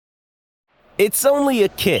It's only a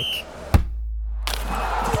kick,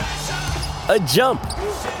 a jump,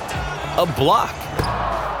 a block.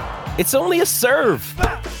 It's only a serve.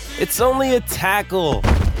 It's only a tackle,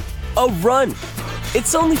 a run.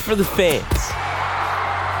 It's only for the fans.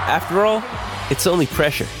 After all, it's only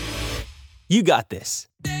pressure. You got this.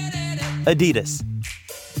 Adidas.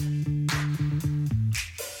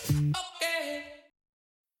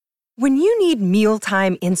 When you need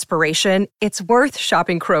mealtime inspiration, it's worth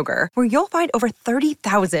shopping Kroger, where you'll find over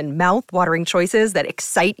 30,000 mouth-watering choices that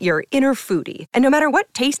excite your inner foodie. And no matter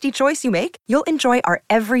what tasty choice you make, you'll enjoy our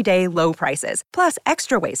everyday low prices, plus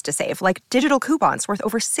extra ways to save, like digital coupons worth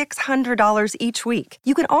over $600 each week.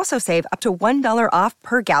 You can also save up to $1 off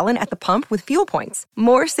per gallon at the pump with fuel points.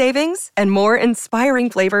 More savings and more inspiring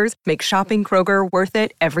flavors make shopping Kroger worth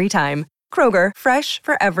it every time. Kroger, fresh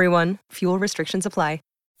for everyone. Fuel restrictions apply.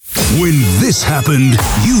 When this happened,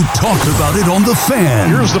 you talked about it on The Fan.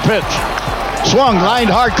 Here's the pitch. Swung, lined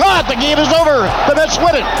hard, caught. The game is over. The Mets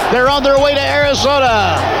win it. They're on their way to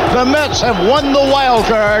Arizona. The Mets have won the wild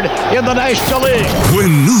card in the National League.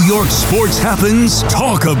 When New York sports happens,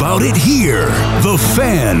 talk about it here. The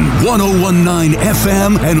Fan, 101.9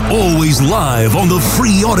 FM, and always live on the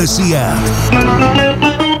free Odyssey app.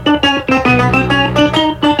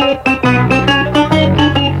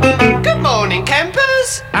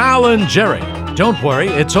 Alan Jerry. Don't worry,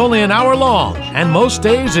 it's only an hour long, and most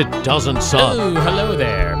days it doesn't suck. Oh, hello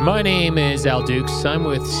there. My name is Al Dukes. I'm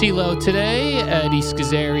with CeeLo today. Eddie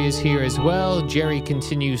Scazzeri is here as well. Jerry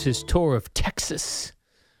continues his tour of Texas.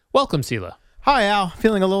 Welcome, CeeLo. Hi, Al.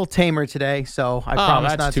 Feeling a little tamer today, so I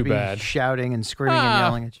promise not to be shouting and screaming and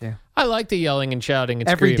yelling at you. I like the yelling and shouting and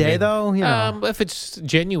every screaming. Day, though, you know. If it's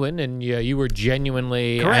genuine and you were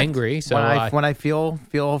genuinely angry. So when I feel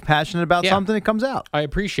passionate about something, it comes out. I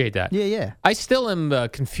appreciate that. Yeah. I still am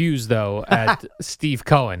confused, though, at Steve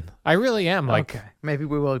Cohen. I really am. Okay. Maybe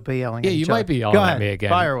we will be yelling at each other. Yeah, you might be yelling at me again.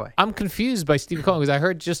 Fire away. I'm confused by Steve Cohen because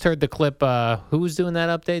I just heard the clip. Who was doing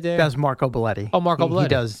that update there? That was Marco Belletti. Oh, Marco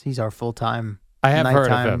Belletti. He's our full-time I have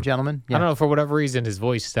heard of him. Gentleman. Yeah. I don't know, for whatever reason, his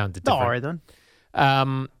voice sounded different. All right,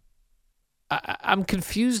 then. I'm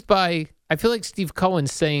confused by, I feel like Steve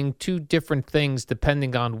Cohen's saying two different things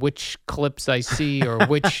depending on which clips I see or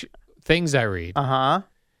which things I read. Uh-huh.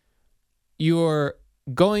 You're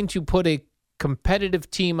going to put a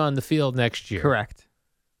competitive team on the field next year. Correct.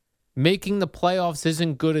 Making the playoffs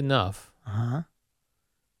isn't good enough. Uh-huh.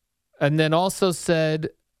 And then also said,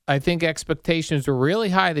 I think expectations were really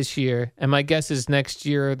high this year, and my guess is next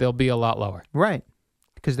year they'll be a lot lower. Right,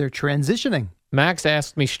 because they're transitioning. Max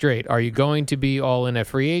asked me straight, are you going to be all in at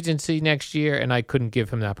free agency next year? And I couldn't give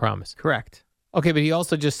him that promise. Correct. Okay, but he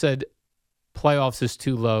also just said playoffs is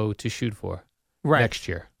too low to shoot for next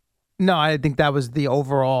year. No, I think that was the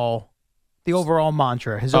overall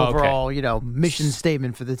mantra, his overall, mission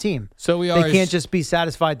statement for the team. So they can't just be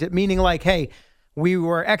satisfied, meaning like, hey, we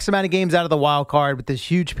were X amount of games out of the wild card with this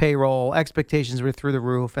huge payroll. Expectations were through the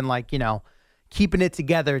roof, and keeping it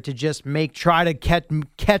together to just try to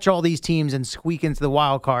catch all these teams and squeak into the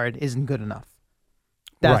wild card isn't good enough.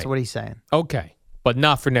 That's what he's saying. Okay, but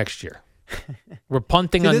not for next year. We're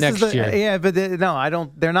punting on next year. Yeah, but no, I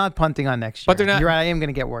don't. They're not punting on next year. But they're not. You're right. I am going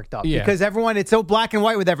to get worked up because everyone. It's so black and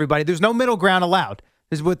white with everybody. There's no middle ground allowed.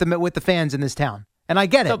 Is with the fans in this town. And I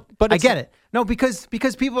get it. I get it. No, because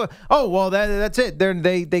people are, that's it.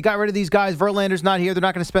 They got rid of these guys. Verlander's not here. They're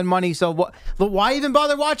not going to spend money. So why even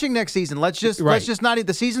bother watching next season? Let's just not.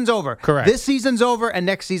 The season's over. Correct. This season's over, and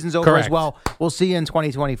next season's over as well. We'll see you in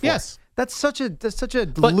 2024. Yes. That's such a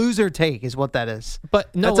loser take, is what that is.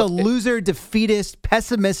 But no, that's a loser, defeatist,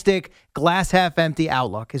 pessimistic, glass half empty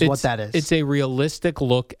outlook. Is what that is. It's a realistic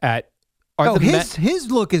look at. His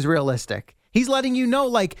look is realistic. He's letting you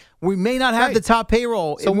know, we may not have the top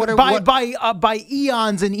payroll by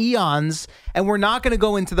eons and eons, and we're not going to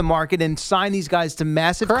go into the market and sign these guys to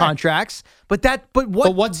massive contracts. But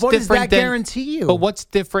what does that guarantee you? But what's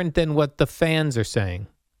different than what the fans are saying?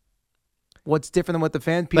 What's different than what the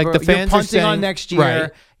fans? You're punting are saying, on next year.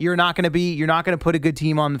 Right. You're not going to put a good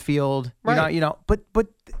team on the field. Right. You're not.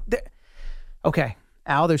 Okay,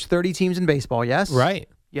 Al. There's 30 teams in baseball. Yes. Right.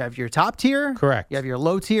 You have your top tier. Correct. You have your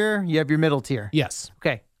low tier. You have your middle tier. Yes.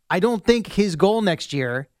 Okay. I don't think his goal next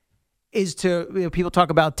year is to, people talk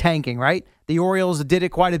about tanking, right? The Orioles did it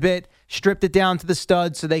quite a bit, stripped it down to the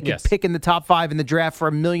studs so they could pick in the top 5 in the draft for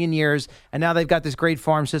 1,000,000 years. And now they've got this great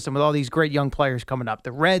farm system with all these great young players coming up.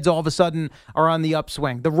 The Reds all of a sudden are on the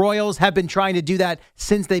upswing. The Royals have been trying to do that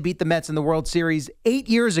since they beat the Mets in the World Series 8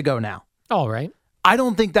 years ago now. All right. I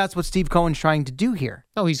don't think that's what Steve Cohen's trying to do here.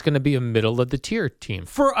 No, he's going to be a middle-of-the-tier team.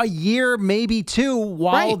 For a year, maybe two,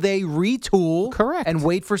 while they retool Correct. and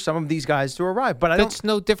wait for some of these guys to arrive. But That's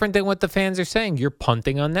no different than what the fans are saying. You're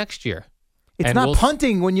punting on next year. It's not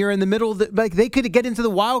punting when you're in the middle of the, like they could get into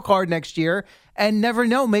the wild card next year and never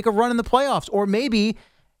know, make a run in the playoffs. Or maybe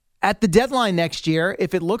at the deadline next year,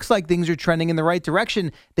 if it looks like things are trending in the right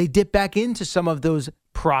direction, they dip back into some of those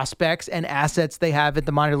prospects and assets they have at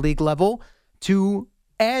the minor league level to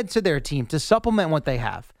add to their team, to supplement what they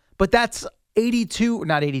have. But that's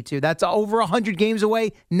that's over 100 games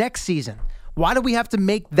away next season. Why do we have to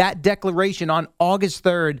make that declaration on August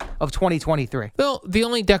 3rd of 2023? Well, the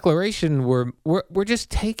only declaration we're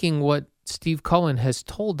just taking what Steve Cohen has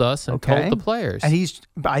told us and told the players. And he's,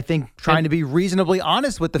 I think, trying to be reasonably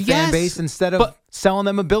honest with the fan base instead of selling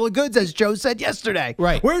them a bill of goods, as Joe said yesterday.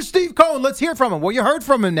 Right. Where's Steve Cohen? Let's hear from him. Well, you heard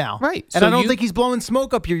from him now. Right. And I don't think he's blowing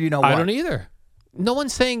smoke up here, you know what? I don't either. No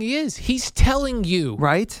one's saying he is. He's telling you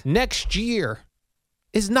next year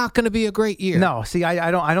is not going to be a great year. No, see,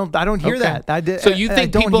 I don't hear that. So you think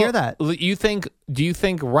I don't hear that? Do you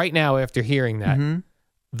think right now after hearing that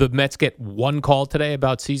the Mets get one call today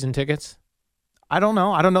about season tickets? I don't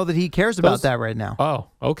know. I don't know that he cares about that right now. Oh,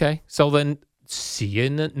 okay. So then see you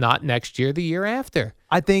not next year, the year after.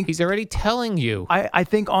 I think he's already telling you. I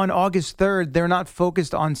think on August 3rd, they're not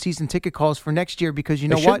focused on season ticket calls for next year because you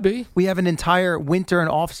know what? We have an entire winter and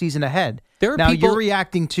off season ahead. You're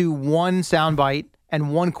reacting to one soundbite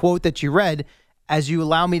and one quote that you read as you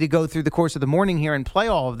allow me to go through the course of the morning here and play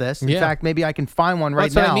all of this. In fact, maybe I can find one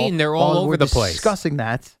right now. That's what I mean. They're all over the place. Discussing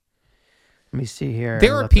that. Let me see here.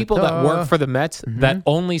 There are people that work for the Mets that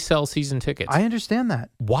only sell season tickets. I understand that.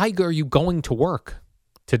 Why are you going to work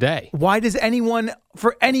today? Why does anyone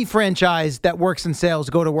for any franchise that works in sales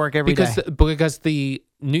go to work every day? Because the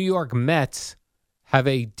New York Mets have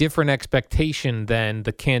a different expectation than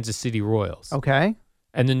the Kansas City Royals. Okay.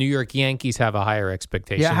 And the New York Yankees have a higher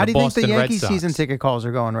expectation. Yeah, how do you think the Yankees season ticket calls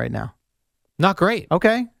are going right now? Not great.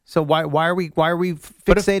 Okay. So why are we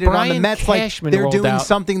fixated on the Mets Cashman like they're doing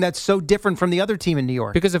something that's so different from the other team in New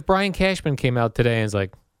York? Because if Brian Cashman came out today and was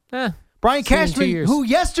like, Brian Cashman, who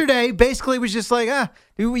yesterday basically was just like,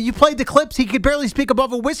 you played the clips. He could barely speak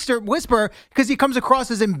above a whisper because he comes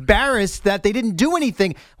across as embarrassed that they didn't do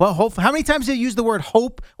anything. Well, how many times did he use the word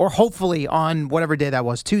hope or hopefully on whatever day that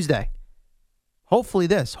was, Tuesday? Hopefully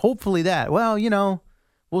this, hopefully that. Well,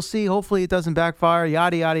 we'll see. Hopefully it doesn't backfire.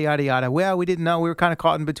 Yada, yada, yada, yada. Well, we didn't know. We were kind of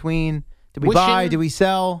caught in between. Did we buy? Did we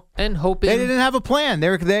sell? And hoping. They didn't have a plan.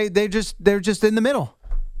 They're just in the middle.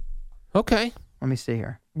 Okay. Let me see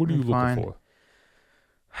here. What are you looking for?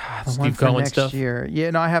 The Steve Cohen stuff? Year. Yeah,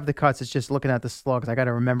 no, I have the cuts. It's just looking at the slugs. I got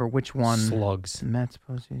to remember which one. Slugs. Mets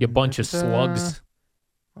postseason. You bunch of slugs.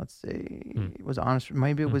 Let's see. It was honest.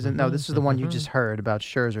 Maybe it was. No, this is the one you just heard about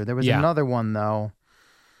Scherzer. There was another one though.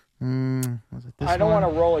 Was it this I don't want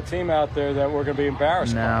to roll a team out there that we're going to be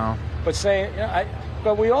embarrassed by. But saying,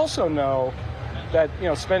 but we also know that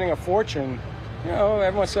spending a fortune.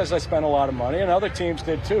 Everyone says I spent a lot of money, and other teams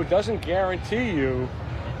did too. Doesn't guarantee you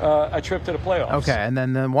a trip to the playoffs. Okay, and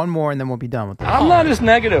then one more, and then we'll be done with this. I'm not as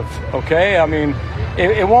negative. Okay, I mean,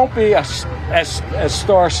 it won't be as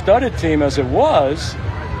star-studded team as it was.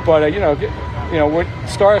 But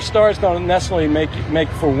stars don't necessarily make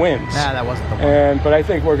for wins. Nah, that wasn't the one. But I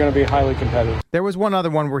think we're going to be highly competitive. There was one other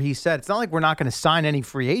one where he said it's not like we're not going to sign any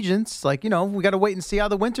free agents. Like we got to wait and see how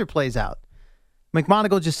the winter plays out.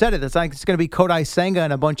 McMonagle just said it. It's like it's going to be Kodai Senga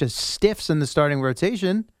and a bunch of stiffs in the starting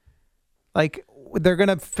rotation. Like they're going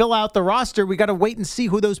to fill out the roster. We got to wait and see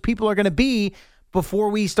who those people are going to be before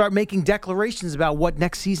we start making declarations about what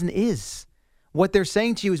next season is. What they're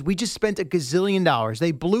saying to you is we just spent $1 gazillion.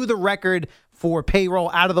 They blew the record for payroll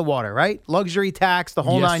out of the water, right? Luxury tax, the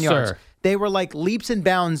whole 9 yards. Sir. They were like leaps and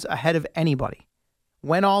bounds ahead of anybody.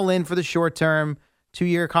 Went all in for the short term,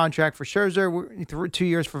 2-year contract for Scherzer, 2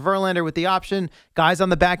 years for Verlander with the option, guys on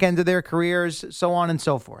the back end of their careers, so on and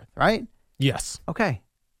so forth, right? Yes. Okay.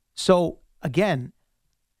 So again,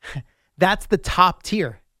 that's the top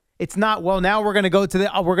tier. It's not, well, now we're going to go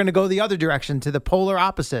the other direction, to the polar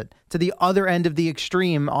opposite, to the other end of the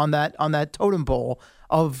extreme on that totem pole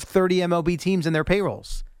of 30 MLB teams and their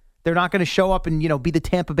payrolls. They're not going to show up and, be the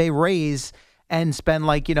Tampa Bay Rays and spend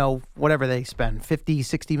whatever they spend, 50,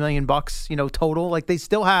 60 million bucks, total. Like they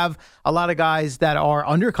still have a lot of guys that are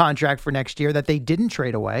under contract for next year that they didn't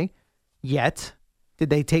trade away yet.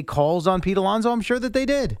 Did they take calls on Pete Alonso? I'm sure that they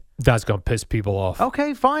did. That's going to piss people off.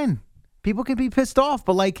 Okay, fine. People can be pissed off,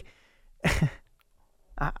 but I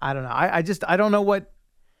don't know. I don't know what.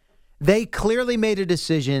 They clearly made a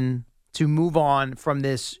decision to move on from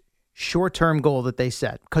this short-term goal that they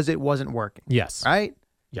set because it wasn't working. Yes. Right?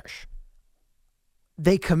 Yes.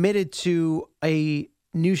 They committed to a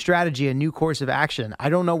new strategy, a new course of action. I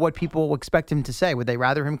don't know what people expect him to say. Would they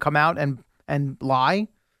rather him come out and lie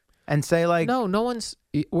and say like, no one's.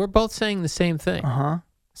 We're both saying the same thing.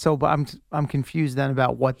 So, but I'm confused then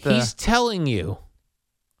about what he's telling you.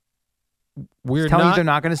 They're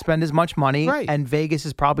not going to spend as much money, right? And Vegas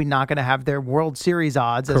is probably not going to have their World Series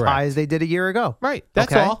odds as high as they did a year ago, right?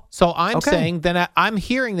 That's all. So I'm saying then I'm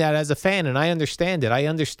hearing that as a fan, and I understand it. I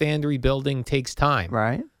understand rebuilding takes time,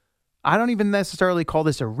 right? I don't even necessarily call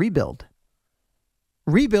this a rebuild.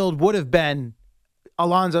 Rebuild would have been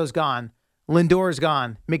Alonso's gone, Lindor's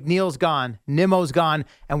gone, McNeil's gone, Nimmo's gone,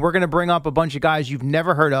 and we're going to bring up a bunch of guys you've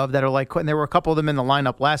never heard of that are like, and there were a couple of them in the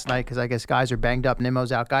lineup last night because I guess guys are banged up.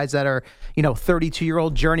 Nimmo's out. Guys that are,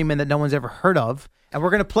 32-year-old journeymen that no one's ever heard of. And we're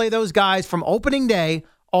going to play those guys from opening day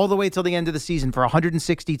all the way till the end of the season for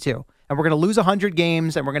 162. And we're going to lose 100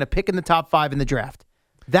 games, and we're going to pick in the top 5 in the draft.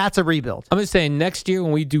 That's a rebuild. I'm just saying next year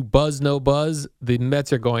when we do buzz, no buzz, the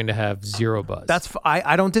Mets are going to have zero buzz.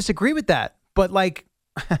 I don't disagree with that. But like,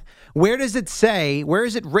 where is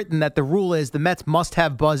it written that the rule is the Mets must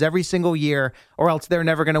have buzz every single year or else they're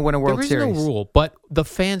never going to win a World Series? There is no rule, but the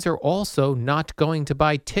fans are also not going to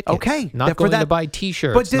buy tickets. Okay. Not going to buy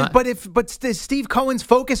T-shirts. But Steve Cohen's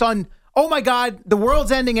focus on, oh my God, the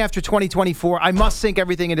world's ending after 2024. I must sink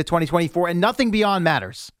everything into 2024 and nothing beyond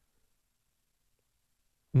matters.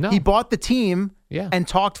 No. He bought the team and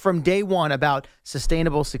talked from day one about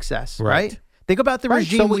sustainable success, right? Think about the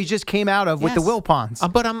regime we just came out of with the Wilpons.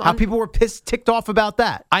 But how people were ticked off about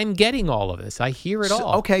that. I'm getting all of this. I hear it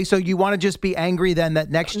all. Okay, so you want to just be angry then that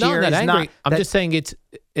next year is angry. not... I'm just saying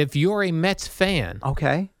if you're a Mets fan...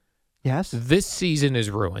 Okay, yes. This season is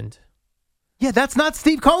ruined. Yeah, that's not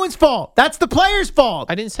Steve Cohen's fault. That's the players'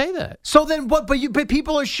 fault. I didn't say that. So then what? But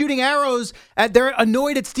people are shooting arrows at... They're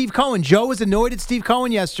annoyed at Steve Cohen. Joe was annoyed at Steve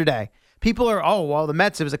Cohen yesterday. People are, the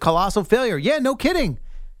Mets, it was a colossal failure. Yeah, no kidding.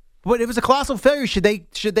 But it was a colossal failure. Should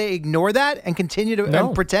they ignore that and continue to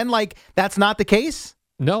and pretend like that's not the case?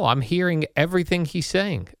 No, I'm hearing everything he's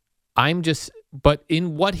saying. But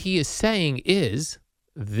in what he is saying is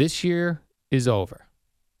this year is over.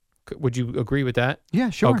 Would you agree with that?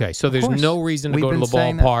 Yeah, sure. Okay, so there's no reason to go to the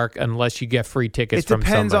ballpark unless you get free tickets from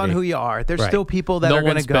somebody. It depends on who you are. There's still people that are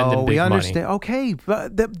going to go. We understand. Money. Okay,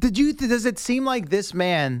 but does it seem like this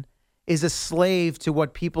man is a slave to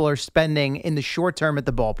what people are spending in the short term at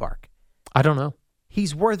the ballpark? I don't know.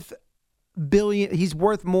 He's worth He's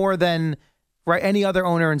worth more than any other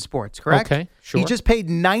owner in sports, correct? Okay, sure. He just paid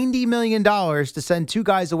 $90 million to send 2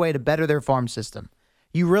 guys away to better their farm system.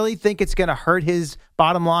 You really think it's going to hurt his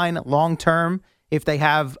bottom line long term if they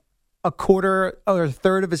have a quarter or a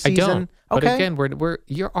third of a season? I don't. But again,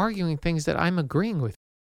 you're arguing things that I'm agreeing with.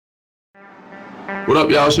 What up,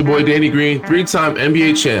 y'all? It's your boy Danny Green, 3-time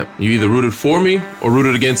NBA champ. You either rooted for me or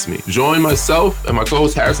rooted against me. Join myself and my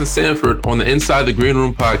co-host Harrison Sanford on the Inside the Green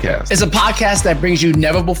Room podcast. It's a podcast that brings you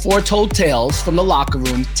never-before-told tales from the locker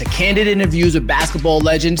room to candid interviews with basketball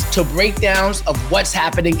legends to breakdowns of what's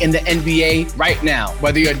happening in the NBA right now.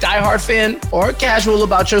 Whether you're a diehard fan or casual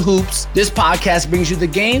about your hoops, this podcast brings you the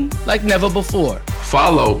game like never before.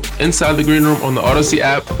 Follow Inside the Green Room on the Odyssey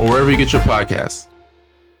app or wherever you get your podcasts.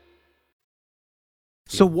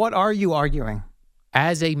 So what are you arguing?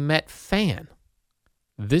 As a Met fan,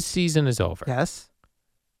 this season is over. Yes.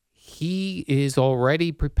 He is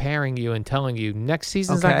already preparing you and telling you next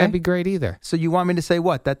season's not going to be great either. So you want me to say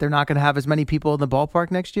what? That they're not going to have as many people in the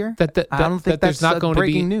ballpark next year? I don't think that's not going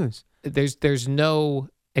breaking to be news. There's no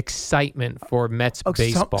excitement for Mets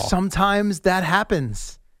baseball. Sometimes that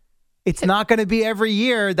happens. It's not going to be every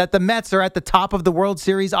year that the Mets are at the top of the World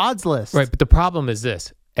Series odds list. Right, but the problem is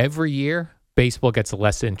this. Every year, baseball gets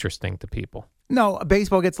less interesting to people. No,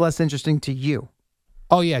 baseball gets less interesting to you.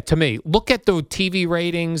 Oh, yeah, to me. Look at the TV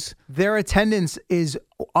ratings. Their attendance is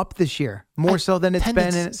up this year, more so than it's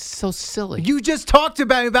been. It's so silly. You just talked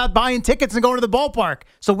about buying tickets and going to the ballpark.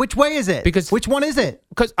 So which way is it? Which one is it?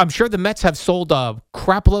 Because I'm sure the Mets have sold a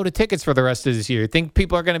crap load of tickets for the rest of this year. You think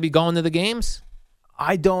people are going to be going to the games?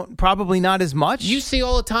 I don't. Probably not as much. You see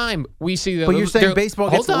all the time. We see. But you're saying baseball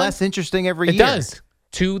gets less interesting every year. It does.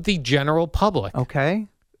 To the general public. Okay.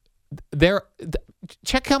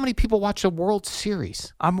 Check how many people watch the World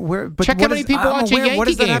Series. Check how many people watch a Yankee game. What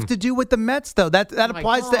does that have to do with the Mets, though? That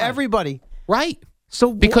applies to everybody. Right. So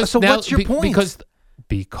what's your point?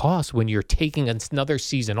 Because when you're taking another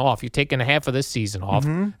season off, you're taking half of this season off,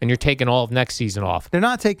 and you're taking all of next season off. They're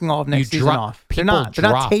not taking all of next season off. They're not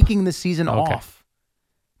taking the season off.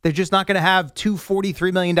 They're just not going to have 2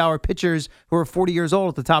 $43 million pitchers who are 40 years old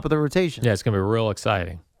at the top of the rotation. Yeah, it's going to be real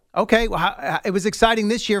exciting. Okay, well, it was exciting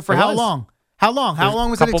this year for how long? How long? How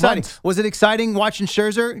long was it exciting? Months. Was it exciting watching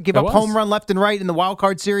Scherzer give up home run left and right in the wild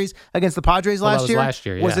card series against the Padres last year? Last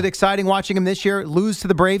year, yeah. Was it exciting watching him this year lose to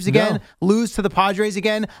the Braves again, lose to the Padres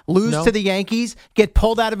again, lose to the Yankees, get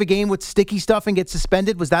pulled out of a game with sticky stuff and get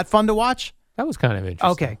suspended? Was that fun to watch? That was kind of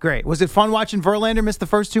interesting. Okay, great. Was it fun watching Verlander miss the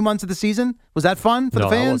first 2 months of the season? Was that fun for the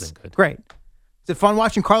fans? That wasn't good. Great. Was it fun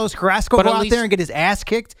watching Carlos Carrasco go out there and get his ass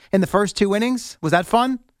kicked in the first 2 innings? Was that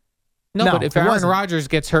fun? No, but if Aaron Rodgers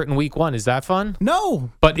gets hurt in week 1, is that fun?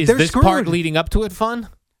 No. But is this part leading up to it fun?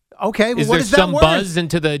 Okay, well, is there some buzz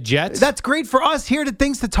into the Jets? That's great for us here to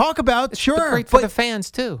things to talk about. Sure, great for the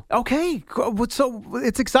fans too. Okay, so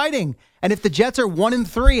it's exciting. And if the Jets are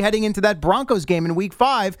 1-3 heading into that Broncos game in Week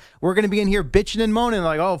 5, we're going to be in here bitching and moaning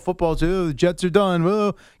like, "Oh, football's the Jets are done.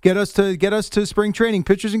 Oh, get us to spring training.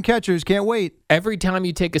 Pitchers and catchers can't wait." Every time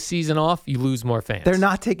you take a season off, you lose more fans. They're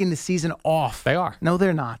not taking the season off. They are. No,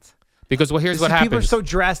 they're not. Because here's what happens. People are so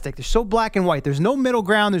drastic. They're so black and white. There's no middle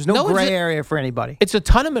ground. There's no gray area for anybody. It's a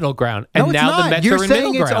ton of middle ground. And no, now the Mets are in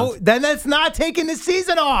middle ground. Then that's not taking the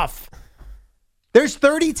season off. There's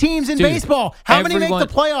 30 teams in baseball. How many make the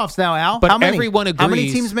playoffs now, Al? But how many? Everyone agrees. How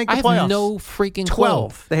many teams make the playoffs? I have no freaking clue.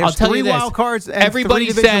 12. They have 3 wild cards and 3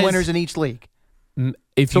 division winners in each league.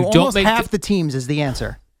 If so you don't almost make half the teams is the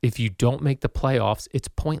answer. If you don't make the playoffs, it's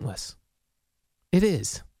pointless. It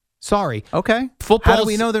is. Sorry. Okay. How do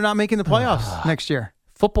we know they're not making the playoffs next year?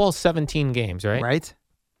 Football's 17 games, right? Right.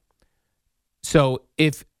 So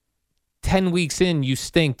if 10 weeks in you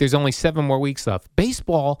stink, there's only 7 more weeks left.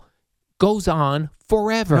 Baseball goes on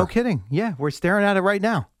forever. No kidding. Yeah, we're staring at it right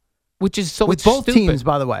now. Which is so with both stupid. teams,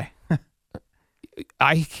 by the way.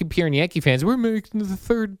 I keep hearing Yankee fans, we're making the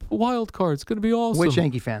 3rd wild card. It's going to be awesome. Which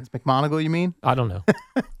Yankee fans? McMonagle, you mean? I don't know.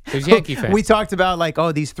 There's Yankee fans. We talked about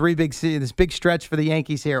this big stretch for the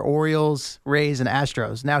Yankees here, Orioles, Rays, and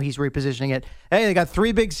Astros. Now he's repositioning it. Hey, they got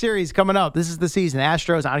 3 big series coming up. This is the season.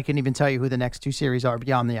 Astros, I can't even tell you who the next 2 series are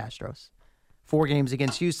beyond the Astros. 4 games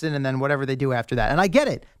against Houston, and then whatever they do after that. And I get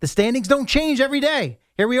it. The standings don't change every day.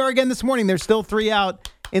 Here we are again this morning. There's still 3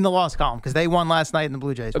 out in the loss column because they won last night and the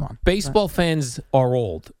Blue Jays won. Baseball fans are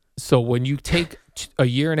old. So when you take a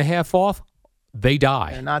year and a half off, they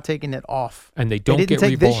die. They're not taking it off. And they don't get reborn. They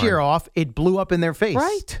didn't take this year off. It blew up in their face.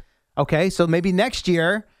 Right. Okay, so maybe next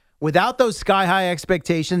year, without those sky-high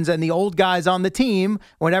expectations and the old guys on the team,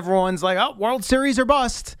 when everyone's like, oh, World Series or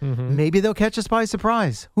bust, maybe they'll catch us by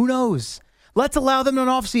surprise. Who knows? Let's allow them an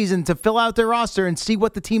offseason to fill out their roster and see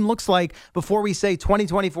what the team looks like before we say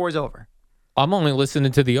 2024 is over. I'm only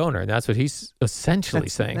listening to the owner, and that's what he's essentially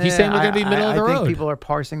saying. He's saying we're going to be middle of the road. I think people are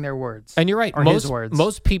parsing their words. And you're right. His words.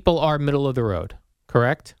 Most people are middle of the road,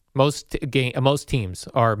 correct? Most teams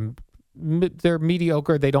are they're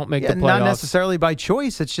mediocre. They don't make the playoffs. Not necessarily by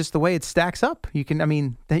choice. It's just the way it stacks up. You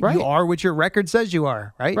are what your record says you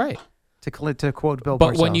are, right? Right. To quote Bill Parcells.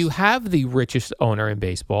 But when you have the richest owner in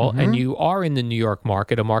baseball and you are in the New York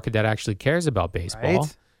market, a market that actually cares about baseball,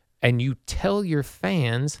 and you tell your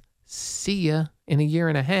fans, see ya in a year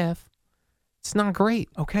and a half, it's not great.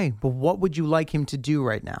 Okay, but what would you like him to do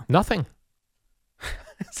right now? Nothing.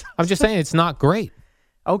 I'm just saying it's not great.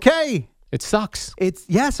 Okay. It sucks.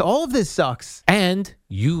 Yes, all of this sucks. And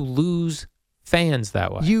you lose fans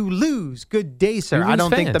that way. You lose. Good day, sir. I don't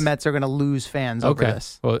think the Mets are going to lose fans over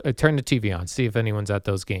this. Well, turn the TV on. See if anyone's at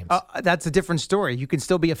those games. That's a different story. You can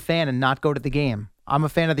still be a fan and not go to the game. I'm a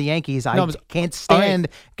fan of the Yankees. I can't stand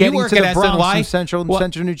getting to the Bronx from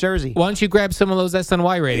Central New Jersey. Why don't you grab some of those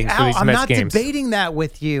SNY ratings for these Mets games? I'm not debating that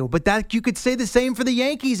with you, but that you could say the same for the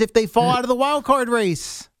Yankees if they fall out of the wild card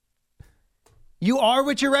race. You are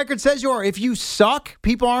what your record says you are. If you suck,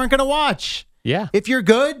 people aren't going to watch. Yeah. If you're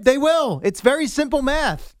good, they will. It's very simple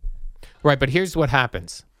math. Right, but here's what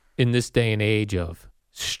happens in this day and age of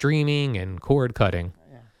streaming and cord cutting.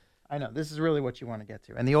 Yeah, I know. This is really what you want to get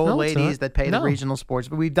to. And the old ladies that pay the regional sports,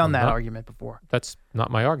 but we've done that argument before. That's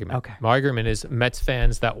not my argument. Okay. My argument is Mets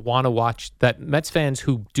fans that want to watch, that Mets fans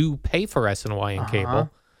who do pay for SNY and cable,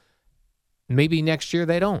 maybe next year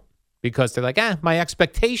they don't because they're like, my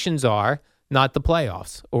expectations are not the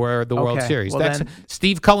playoffs or the World Series. Well,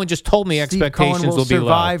 Steve Cohen just told me expectations will be low.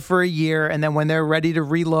 Survive for a year, and then when they're ready to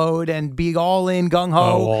reload and be all in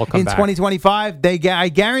gung-ho in 2025, I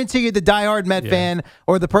guarantee you the diehard Met fan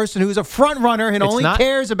or the person who's a front runner and only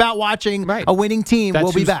cares about watching a winning team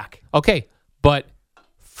will be back. Okay, but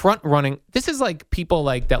front running, this is like people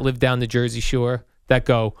like that live down the Jersey Shore that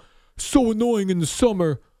go, so annoying in the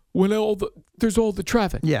summer when there's all the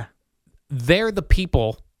traffic. Yeah. They're the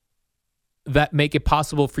people that make it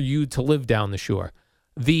possible for you to live down the shore.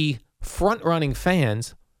 The front-running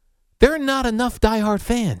fans, there are not enough diehard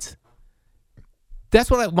fans. That's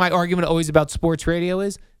what my argument always about sports radio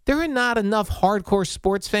is. There are not enough hardcore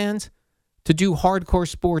sports fans to do hardcore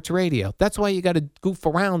sports radio. That's why you got to goof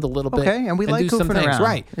around a little bit. Okay, and we like do some goofing things. around.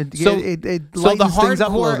 Right. It So lightens the things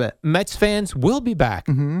up a little hardcore bit. Mets fans will be back.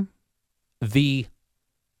 Mm-hmm.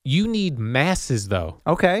 You need masses though.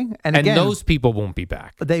 Okay, and again, those people won't be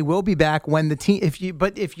back. They will be back when the team.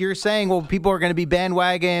 If you're saying, well, people are going to be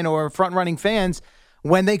bandwagon or front running fans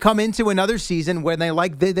when they come into another season when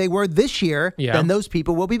they were this year, then those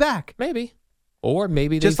people will be back. Maybe. Or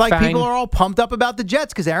maybe just like people are all pumped up about the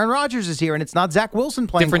Jets because Aaron Rodgers is here and it's not Zach Wilson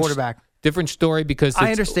playing quarterback. Different story because I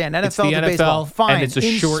understand NFL to baseball. Fine, and it's a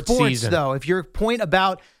short sports, season. Though, if your point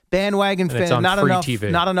about bandwagon fans, not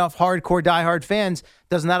enough hardcore diehard fans,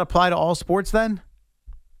 doesn't that apply to all sports then?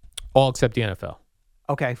 All except the NFL.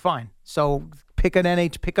 Okay, fine. So pick an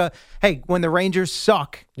hey, when the Rangers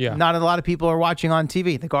suck, not a lot of people are watching on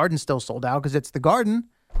TV. The Garden's still sold out because it's the Garden.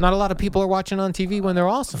 Not a lot of people are watching on TV when they're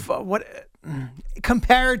awesome. What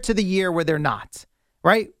compared to the year where they're not,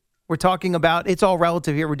 right? We're talking about, it's all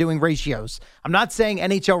relative here. We're doing ratios. I'm not saying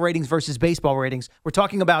NHL ratings versus baseball ratings. We're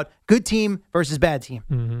talking about good team versus bad team.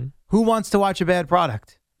 Mm-hmm. Who wants to watch a bad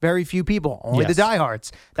product? Very few people. Only the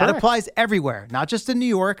diehards. That applies everywhere, not just in New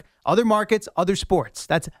York, other markets, other sports.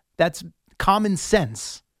 That's common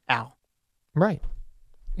sense, Al. Right.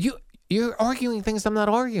 You're arguing things I'm not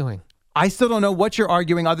arguing. I still don't know what you're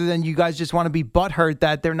arguing other than you guys just want to be butthurt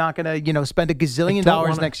that they're not going to, spend $1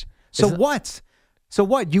 gazillion next. So what? So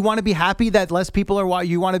what? You want to be happy that less people are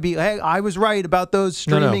you want to be, hey, I was right about those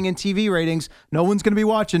streaming and TV ratings. No one's going to be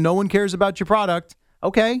watching. No one cares about your product.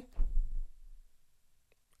 Okay.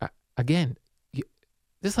 Again,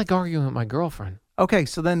 this is like arguing with my girlfriend. Okay,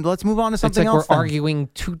 so then let's move on to something else. It's like we're arguing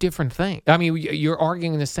two different things. I mean, you're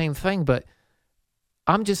arguing the same thing, but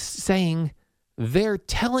I'm just saying they're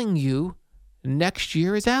telling you next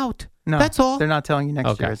year is out. No, that's all. They're not telling you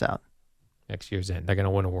next year is out. Next year's in. They're going to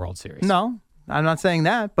win a World Series. No, I'm not saying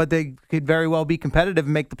that, but they could very well be competitive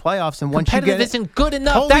and make the playoffs. And once you get isn't good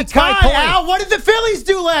enough. Holy That's God, my point. Al, what did the Phillies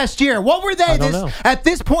do last year? What were they I don't know. at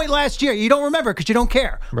this point last year? You don't remember because you don't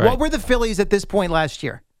care. Right. What were the Phillies at this point last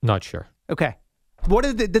year? Not sure. Okay. What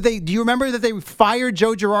did they? Do you remember that they fired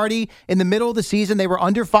Joe Girardi in the middle of the season? They were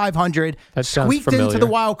under 500, squeaked into the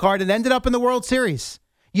wild card, and ended up in the World Series.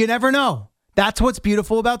 You never know. That's what's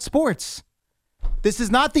beautiful about sports. This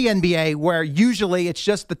is not the NBA where usually it's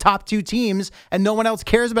just the top two teams and no one else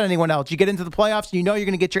cares about anyone else. You get into the playoffs and you know you're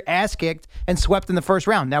going to get your ass kicked and swept in the first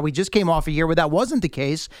round. Now, we just came off a year where that wasn't the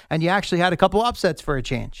case, and you actually had a couple upsets for a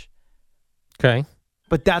change. Okay.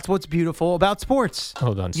 But that's what's beautiful about sports.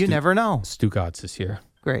 Hold on. You never know. Stu Gotts is here.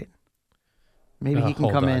 Great. Maybe he can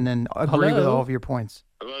come in and agree with all of your points.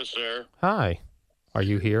 Hello, sir. Hi. Are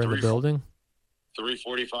you here in the building?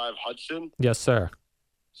 345 Hudson? Yes, sir.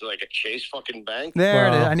 Is it like a Chase fucking bank? There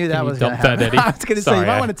it is. I knew that was going to happen. Eddie? I was going to say, you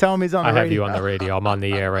might want to tell him he's on the radio. I have you on the radio. I'm on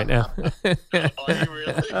the air right now. Are you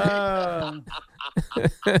really?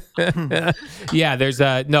 Yeah, there's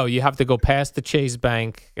no, you have to go past the Chase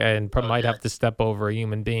Bank and might have to step over a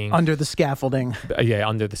human being. Under the scaffolding. Yeah,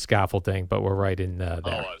 under the scaffolding, but we're right in there. Oh,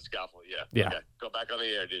 the scaffold, yeah. Yeah. Okay. Go back on the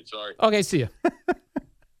air, dude. Sorry. Okay, see you.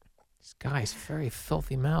 This guy's very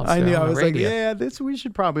filthy mouth. I knew. I was like, yeah, we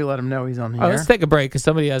should probably let him know he's on the air. Let's take a break because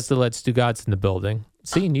somebody has to let Stu Gotts in the building.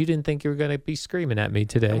 See, and you didn't think you were going to be screaming at me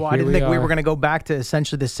today. Well, I didn't think we were going to go back to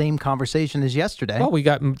essentially the same conversation as yesterday. Well, we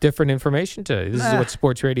got different information today. This is what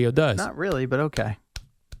sports radio does. Not really, but okay.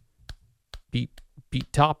 Beat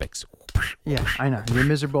topics. Yeah, I know. You're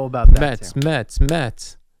miserable about that.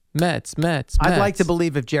 Mets. I'd like to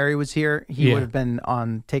believe if Jerry was here, he would have been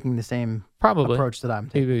on taking the same approach that I'm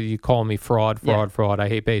taking. You call me fraud. I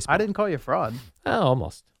hate baseball. I didn't call you fraud. Oh,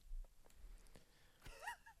 almost.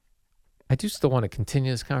 I do still want to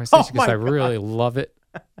continue this conversation because I really love it.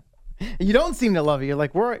 You don't seem to love it. You're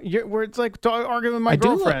like, it's like arguing with my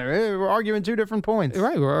girlfriend. We're arguing two different points.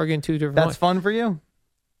 Right, we're arguing two different points. That's fun for you?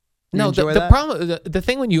 No, the problem, the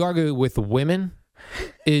thing when you argue with women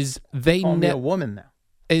is they a woman now.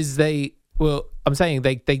 I'm saying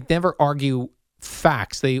they never argue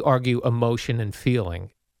facts. They argue emotion and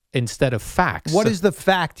feeling instead of facts. What is the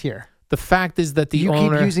fact here? The fact is that the owner... You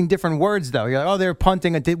keep using different words, though. You're like, they're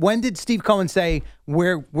punting. When did Steve Cohen say,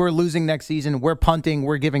 we're losing next season, we're punting,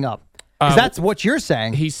 we're giving up? Because that's what you're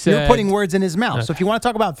saying. He said... You're putting words in his mouth. So if you want to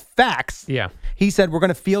talk about facts, he said, we're going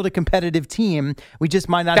to field a competitive team. We just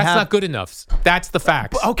might not have... That's not good enough. That's the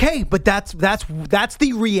facts. Okay, but that's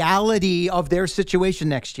the reality of their situation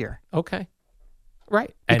next year. Okay.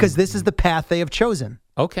 Right. Because this is the path they have chosen.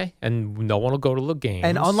 Okay. And no one will go to the games.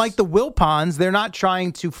 And unlike the Wilpons, they're not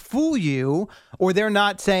trying to fool you, or they're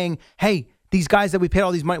not saying, hey, These guys that we paid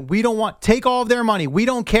all these money, we don't want. Take all of their money. We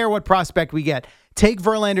don't care what prospect we get. Take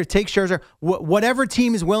Verlander, take Scherzer. Whatever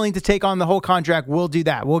team is willing to take on the whole contract, we'll do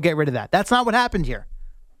that. We'll get rid of that. That's not what happened here.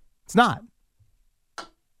 It's not.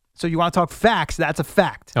 So you want to talk facts? That's a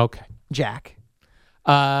fact. Okay. Jack.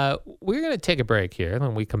 We're going to take a break here. And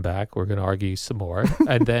when we come back, we're going to argue some more.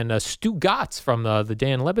 And then Stu Gotts from the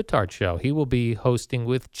Dan Le Batard Show. He will be hosting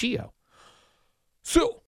with Gio. So,